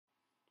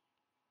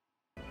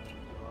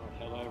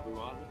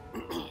everyone,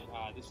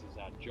 this is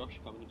Josh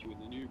coming at you with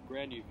a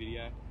brand new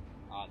video.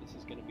 This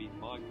is going to be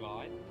my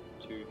guide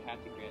to how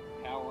to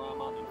get power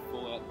armor in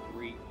Fallout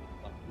 3,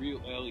 like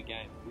real early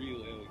game.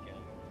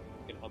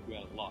 It's going to help you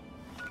out a lot.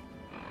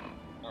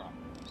 Alright,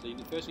 so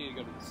the first thing you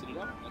go to the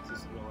Citadel. That's the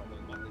Citadel right there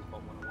on the map. There's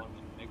Vault 101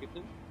 in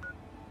Megaton,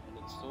 and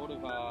it's sort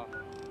of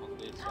on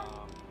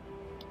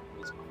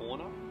this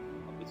corner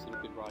of this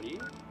little bit right here.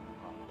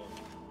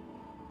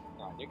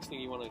 Alright, next thing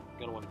you're going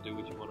to want to do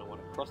is you want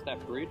to cross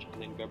that bridge and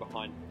then go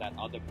behind that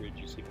other bridge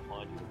you see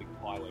behind you, the big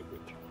highway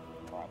bridge.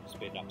 Alright, we'll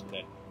speed up to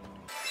there.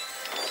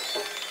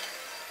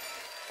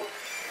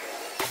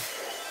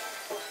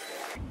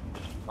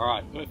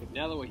 Alright, perfect.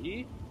 Now that we're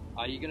here,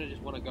 you're going to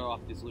just want to go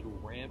up this little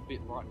ramp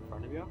bit right in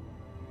front of you.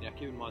 Now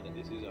keep in mind that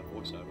this is a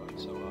voiceover,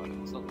 so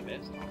it's not the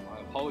best.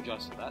 I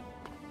apologise for that,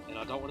 and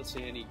I don't want to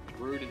see any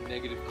rude and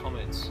negative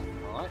comments.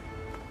 Alright?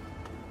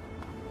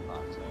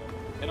 Alright, so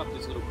head up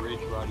this little bridge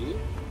right here.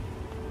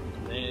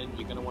 Then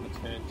you're going to want to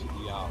turn to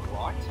the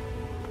right,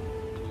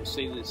 and you'll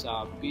see this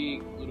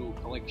big little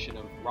collection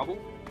of rubble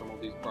from all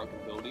these broken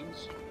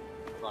buildings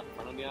right in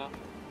front of you.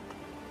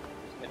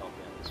 Just head on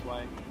down this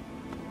way.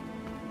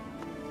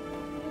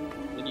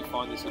 Then you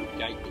find this little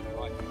gate bit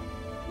right here.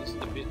 This is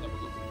the bit that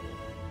we're looking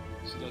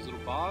for. See those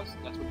little bars?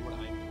 That's what you want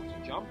to aim for,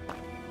 to jump. You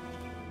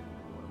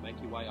want to make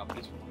your way up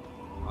this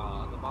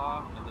the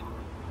bar, and then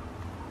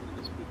look at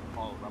this big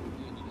pile of rubble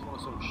here, and you just want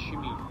to sort of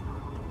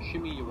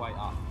shimmy your way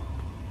up.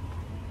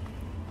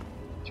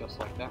 Just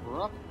like that,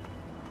 we're up.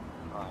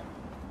 Alright,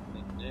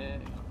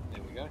 then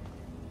there we go.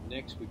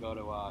 Next we got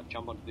to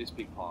jump onto this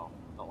big pile.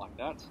 Not like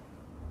that.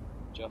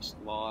 Just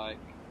like,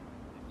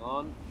 hang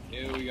on,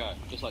 here we go.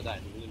 Just like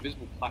that. There's an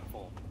invisible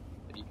platform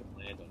that you can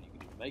land on. You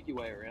can make your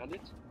way around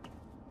it.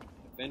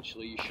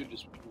 Eventually you should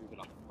just move it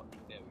up.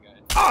 There we go,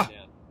 and down.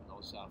 And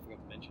also, I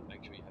forgot to mention,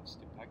 make sure you have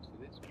stim packs for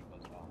this,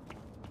 because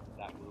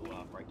that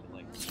will break your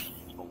legs.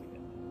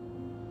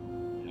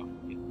 Now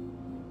get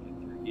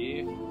through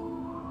here.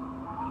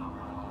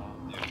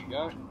 There we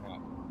go.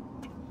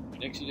 Right.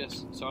 Next you just,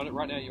 so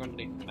right now you're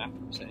underneath the map,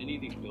 so any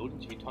of these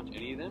buildings, if you touch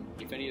any of them,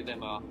 if any of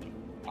them are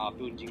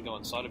buildings you can go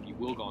inside of, you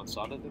will go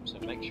inside of them, so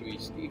make sure you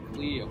steer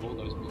clear of all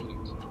those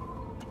buildings.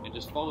 And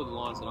just follow the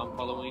lines that I'm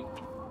following,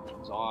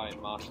 because I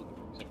mastered,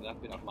 except for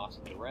that bit, I've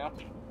mastered the route.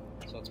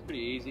 So it's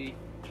pretty easy,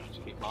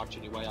 just keep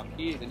marching your way up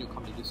here, then you'll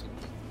come to this one.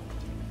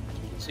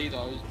 You can see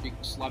those big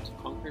slabs of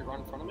concrete right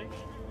in front of me?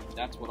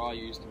 That's what I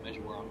use to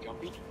measure where I'm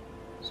jumping.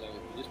 So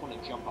you just want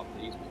to jump up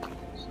these ones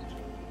first.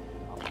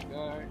 Up we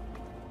go.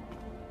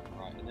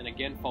 Right, and then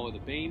again follow the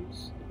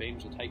beams. The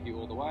beams will take you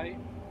all the way.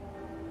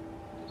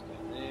 Just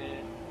down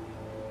there.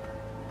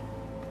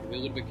 Be a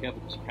little bit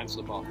careful because you can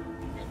slip off. Go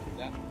through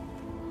that.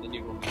 Then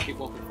you want to keep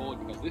walking forward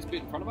because this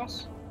bit in front of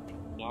us,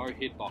 no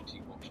hitbox,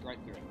 you walk straight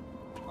through it.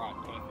 Alright,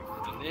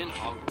 perfect. And then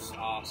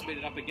I'll speed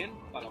it up again,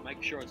 but I'll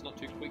make sure it's not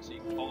too quick so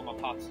you can follow my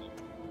path soon.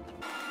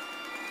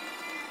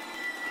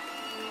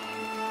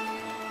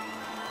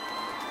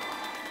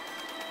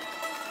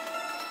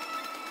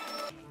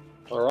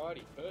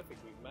 Alrighty, perfect,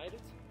 we've made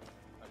it.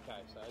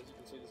 Okay, so as you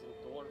can see this little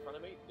door in front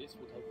of me, this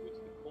will take you into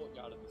the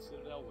courtyard of the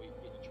Citadel where you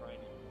get your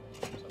training.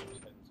 So we'll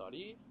just head inside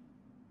here,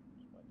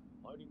 just wait for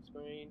the loading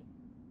screen.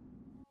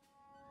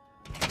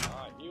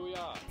 Alright, here we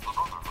are.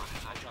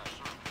 Okay,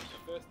 so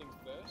first things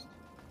first,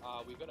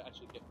 we've got to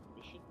actually get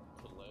permission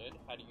to learn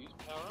how to use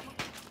power armor.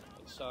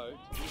 And so,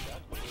 to do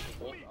that, we need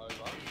to walk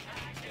over,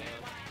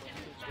 down,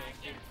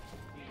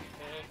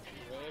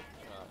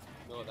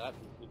 ignore that.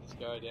 We just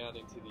go down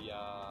into the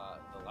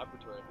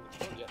laboratory. I think it's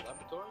called, yeah,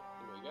 laboratory.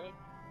 Here we go.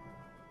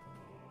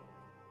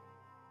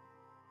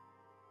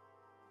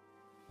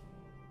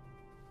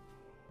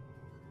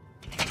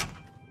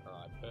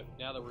 Alright, perfect.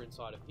 Now that we're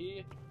inside of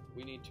here,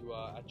 we need to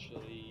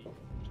actually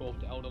talk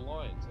to Elder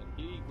Lyons, and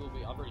he will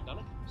be, I've already done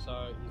it,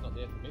 so he's not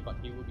there for me, but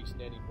he will be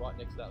standing right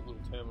next to that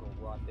little terminal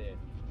right there.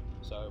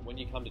 So when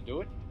you come to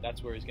do it,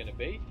 that's where he's going to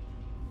be.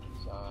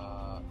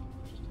 So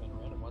just turn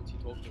around, and once you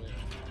talk to him,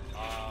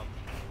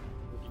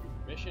 he'll give you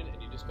permission,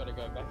 and you just got to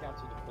go back out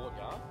to the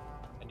courtyard,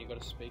 and you've got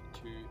to speak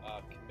to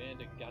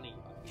Commander Gunny,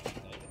 I think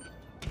his name is.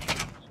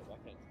 So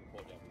back out to the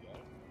courtyard we go.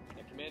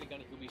 Now Commander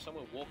Gunny, he'll be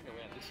somewhere walking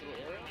around this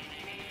little area,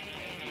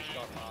 and he's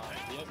got,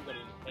 he hasn't got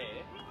any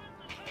hair,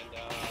 and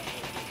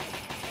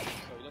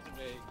so he doesn't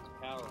wear his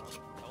power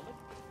helmet.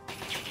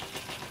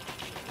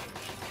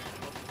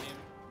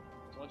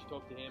 So once you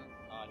talk to him,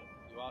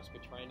 you ask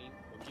for training,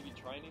 he'll give you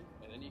training,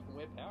 and then you can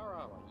wear power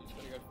armor. You just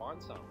got to go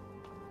find some.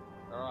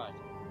 Alright,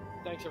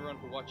 thanks everyone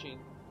for watching.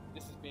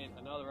 This has been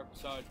another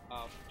episode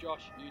of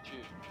Josh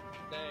YouTube.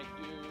 Thank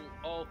you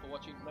all for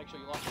watching. Make sure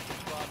you like and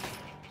subscribe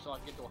so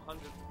I can get to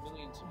 100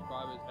 million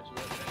subscribers.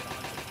 Actually, let's get to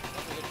 100.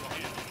 Once we get to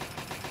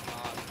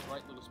 100,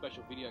 great little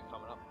special video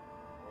coming up.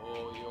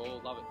 Oh, you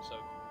all love it. So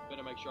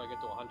better make sure I get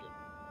to 100.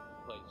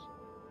 Please.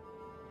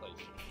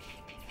 Please.